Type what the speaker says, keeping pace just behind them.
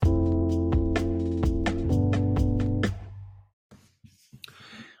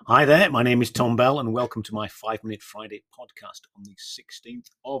Hi there, my name is Tom Bell, and welcome to my 5 Minute Friday podcast on the 16th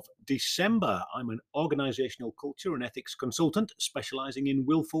of December. I'm an organizational culture and ethics consultant specializing in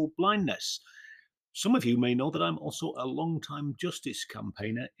willful blindness. Some of you may know that I'm also a long-time justice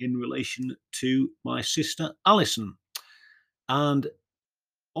campaigner in relation to my sister Alison. And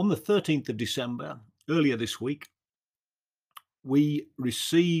on the 13th of December, earlier this week, we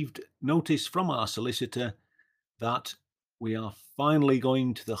received notice from our solicitor that we are finally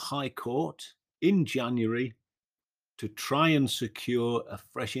going to the High Court in January to try and secure a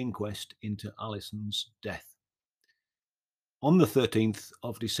fresh inquest into Alison's death. On the 13th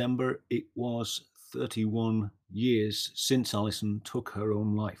of December, it was 31 years since Alison took her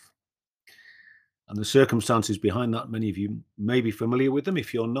own life. And the circumstances behind that, many of you may be familiar with them.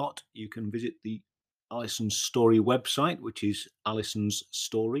 If you're not, you can visit the Alison's Story website, which is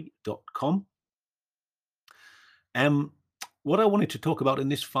alisonsstory.com. What I wanted to talk about in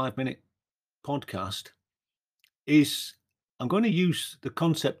this 5-minute podcast is I'm going to use the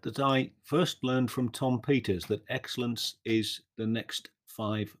concept that I first learned from Tom Peters, that excellence is the next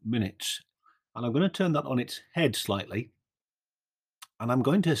 5 minutes. And I'm going to turn that on its head slightly. And I'm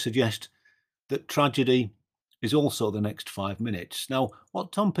going to suggest that tragedy is also the next 5 minutes. Now,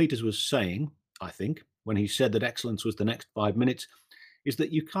 what Tom Peters was saying, I think, when he said that excellence was the next 5 minutes, is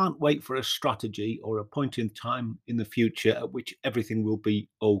that you can't wait for a strategy or a point in time in the future at which everything will be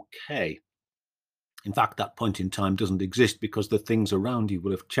okay. In fact, that point in time doesn't exist because the things around you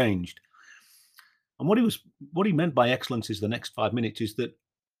will have changed. And what he meant by excellence is the next 5 minutes is that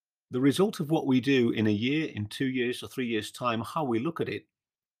the result of what we do in a year, in 2 years or 3 years' time, how we look at it,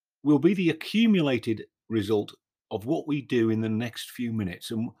 will be the accumulated result of what we do in the next few minutes.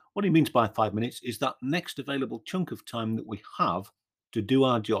 And what he means by 5 minutes is that next available chunk of time that we have to do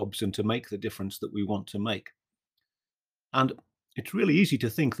our jobs and to make the difference that we want to make. And it's really easy to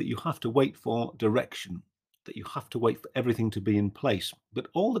think that you have to wait for direction, that you have to wait for everything to be in place. But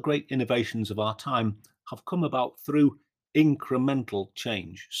all the great innovations of our time have come about through incremental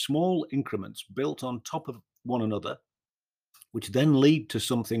change, small increments built on top of one another, which then lead to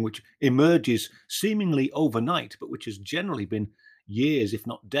something which emerges seemingly overnight, but which has generally been years, if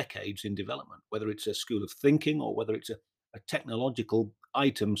not decades, in development, whether it's a school of thinking or whether it's a technological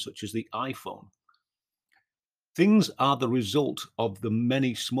item such as the iPhone. Things are the result of the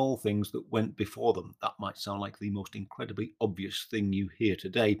many small things that went before them. That might sound like the most incredibly obvious thing you hear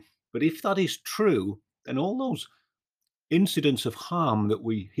today. But if that is true, then all those incidents of harm that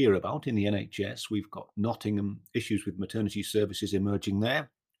we hear about in the NHS, we've got Nottingham issues with maternity services emerging there.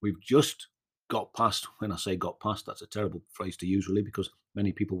 We've just got past, when I say got past, that's a terrible phrase to use really, because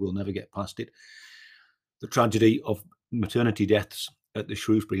many people will never get past it, the tragedy of maternity deaths at the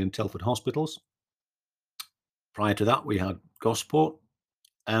Shrewsbury and Telford hospitals. Prior to that, we had Gosport.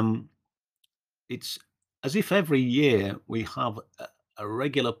 It's as if every year we have a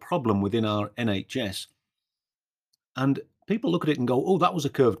regular problem within our NHS, and people look at it and go, oh, that was a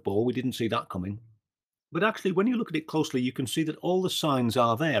curved ball. We didn't see that coming. But actually, when you look at it closely, you can see that all the signs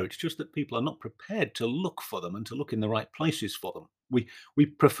are there. It's just that people are not prepared to look for them and to look in the right places for them. We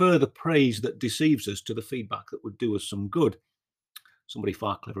prefer the praise that deceives us to the feedback that would do us some good. Somebody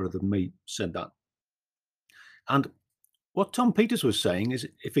far cleverer than me said that. And what Tom Peters was saying is,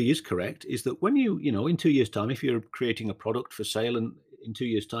 if he is correct, is that when in 2 years' time, if you're creating a product for sale and in 2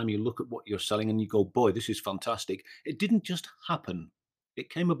 years' time, you look at what you're selling and you go, boy, this is fantastic. It didn't just happen. It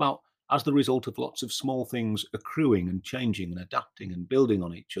came about as the result of lots of small things accruing and changing and adapting and building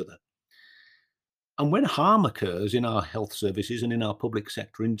on each other. And when harm occurs in our health services and in our public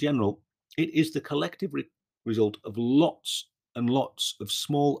sector in general, it is the collective result of lots and lots of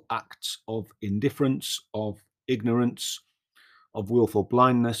small acts of indifference, of ignorance, of willful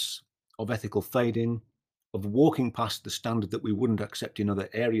blindness, of ethical fading, of walking past the standard that we wouldn't accept in other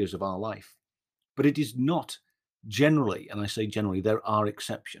areas of our life. But it is not generally, and I say generally, there are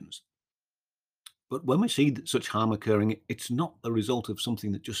exceptions. But when we see such harm occurring, it's not the result of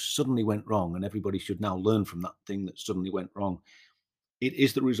something that just suddenly went wrong and everybody should now learn from that thing that suddenly went wrong. It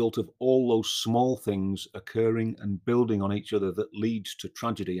is the result of all those small things occurring and building on each other that leads to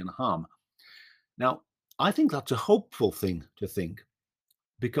tragedy and harm. Now, I think that's a hopeful thing to think,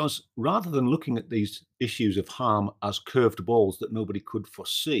 because rather than looking at these issues of harm as curved balls that nobody could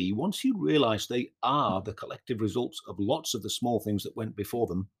foresee, once you realize they are the collective results of lots of the small things that went before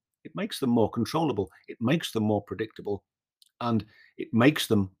them, it makes them more controllable, it makes them more predictable, and it makes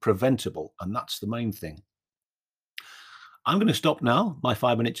them preventable. And that's the main thing. I'm going to stop now. My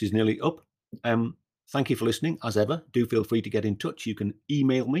 5 minutes is nearly up. Thank you for listening. As ever, do feel free to get in touch. You can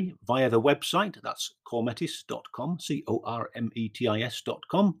email me via the website. That's cormetis.com,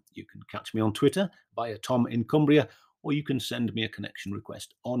 cormetis.com. You can catch me on Twitter via Tom in Cumbria, or you can send me a connection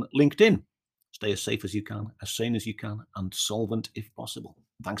request on LinkedIn. Stay as safe as you can, as sane as you can, and solvent if possible.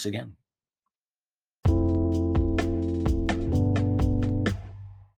 Thanks again.